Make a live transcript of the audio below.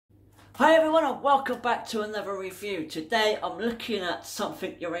Hi everyone and welcome back to another review. Today I'm looking at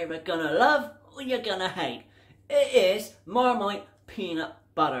something you're either gonna love or you're gonna hate. It is Marmite Peanut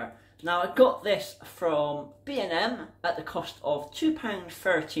Butter. Now I got this from B&M at the cost of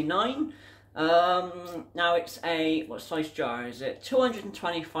 £2.39. Now it's a, what size jar is it?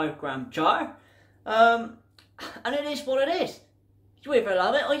 225 gram jar. And it is what it is. You either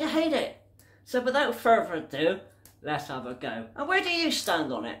love it or you hate it. So without further ado, let's have a go. And where do you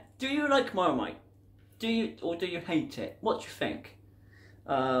stand on it? Do you like Marmite? Do you hate it? What do you think?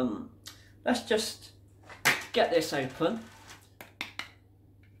 Let's just get this open.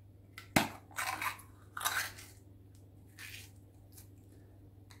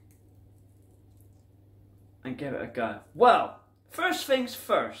 And give it a go. Well, first things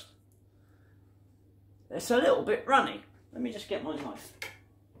first. It's a little bit runny. Let me just get my knife.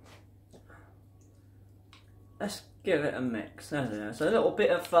 Let's give it a mix. There's a little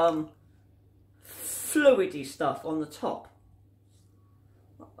bit of fluidy stuff on the top,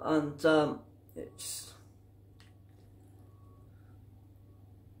 and it's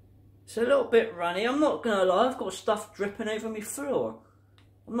a little bit runny. I'm not gonna lie, I've got stuff dripping over my floor.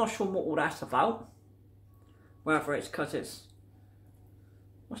 I'm not sure what all that's about. Whether it's because it's,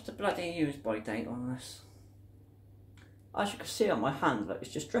 what's the bloody use by date on this? As you can see on my hand, look,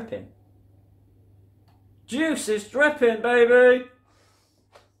 it's just dripping. Juice is dripping, baby!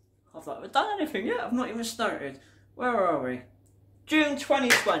 I've not even done anything yet, I've not even started. Where are we? June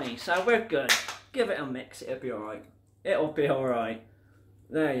 2020, so we're good. Give it a mix, it'll be alright. It'll be alright.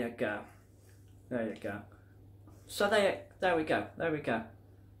 There you go. There you go. So there we go, there we go.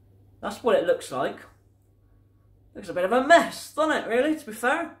 That's what it looks like. Looks a bit of a mess, doesn't it, really, to be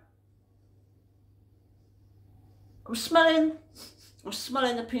fair? I'm smelling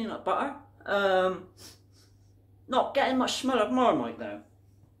the peanut butter. Not getting much smell of Marmite though.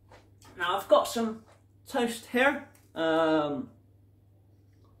 Now I've got some toast here.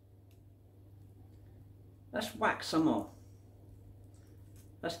 Let's whack some more.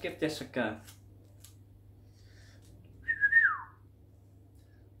 Let's give this a go.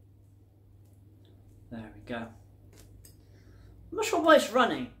 There we go. I'm not sure why it's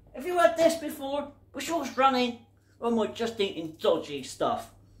running. Have you had this before? Was yours running? Or am I just eating dodgy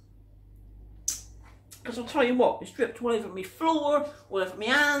stuff? Because I'll tell you what, it's dripped all over my floor, all over my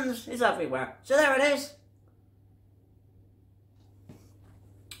hands, it's everywhere. So there it is.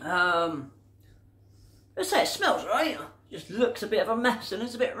 Let's say it smells right. Just looks a bit of a mess and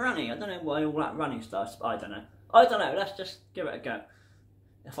it's a bit runny. I don't know why all that running stuff. I don't know. Let's just give it a go.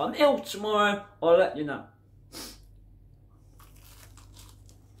 If I'm ill tomorrow, I'll let you know.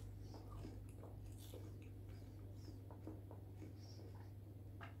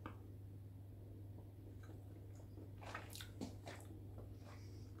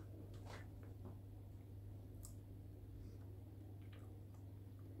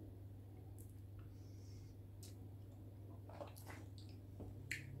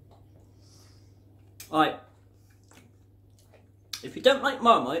 Right, if you don't like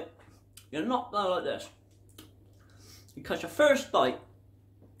Marmite, you're not going to like this. Because your first bite,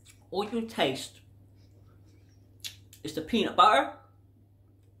 all you taste is the peanut butter.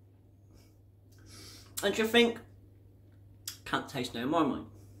 And you think, can't taste no Marmite.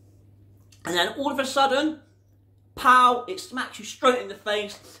 And then all of a sudden, pow, it smacks you straight in the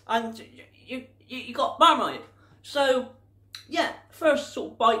face and you got Marmite. So, yeah, first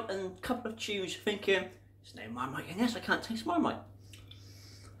sort of bite and couple of chews, thinking, there's no Marmite in this, I can't taste Marmite.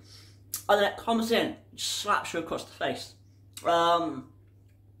 And then it comes in, slaps you across the face. But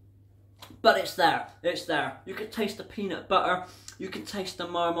it's there, it's there. You can taste the peanut butter, you can taste the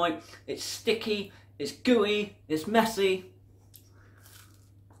Marmite. It's sticky, it's gooey, it's messy.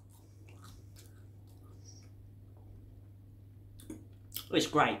 It's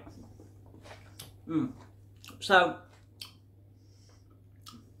great. So,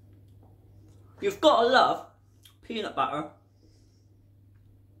 you've got to love peanut butter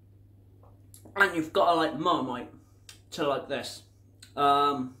and you've got to like Marmite to like this.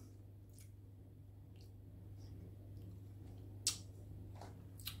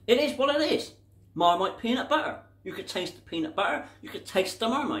 It is what it is. Marmite peanut butter. You could taste the peanut butter, you could taste the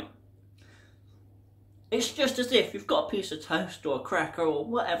Marmite. It's just as if you've got a piece of toast or a cracker or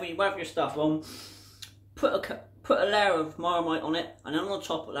whatever you have your stuff on, put a layer of Marmite on it, and then on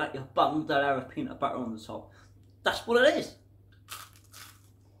top of that, you've bunged a layer of peanut butter on the top. That's what it is.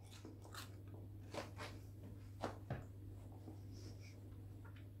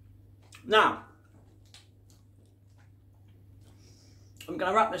 Now, I'm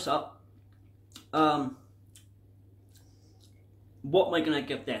going to wrap this up. What am I going to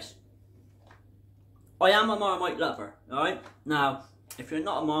give this? I am a Marmite lover, alright? Now, if you're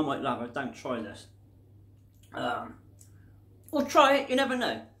not a Marmite lover, don't try this. Or try it, you never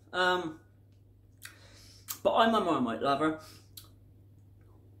know. But I'm a Marmite lover.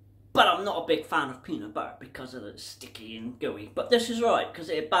 But I'm not a big fan of peanut butter because of the sticky and gooey. But this is right, because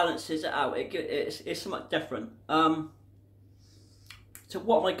it balances it out. It's somewhat different. So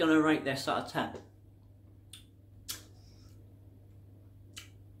what am I going to rate this out of 10?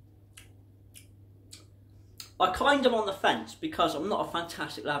 I kind of on the fence because I'm not a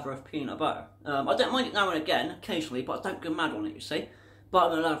fantastic lover of peanut butter. I don't mind it now and again, occasionally, but I don't go mad on it, you see. But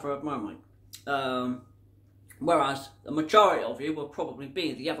I'm a lover of Marmite. Whereas the majority of you will probably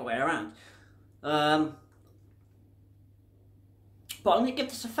be the other way around. But I'm going to give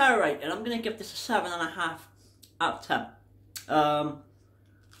this a fair rating. I'm going to give this a 7.5 out of 10.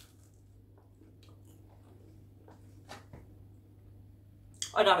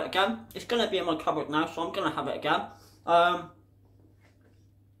 I'd have it again. It's going to be in my cupboard now, so I'm going to have it again.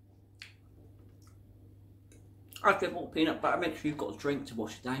 After you've bought peanut butter, make sure you've got a drink to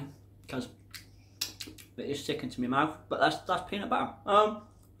wash it down, because it is sticking to my mouth. But that's peanut butter.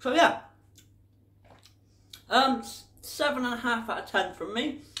 So yeah, 7.5 out of 10 from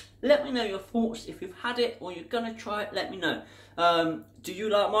me. Let me know your thoughts. If you've had it or you're gonna try it, let me know. Do you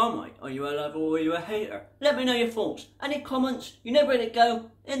like Marmite? Are you a lover or are you a hater? Let me know your thoughts. Any comments? You know where to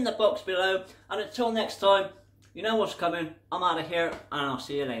go, in the box below. And until next time, you know what's coming. I'm out of here and I'll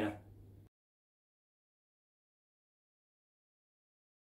see you later.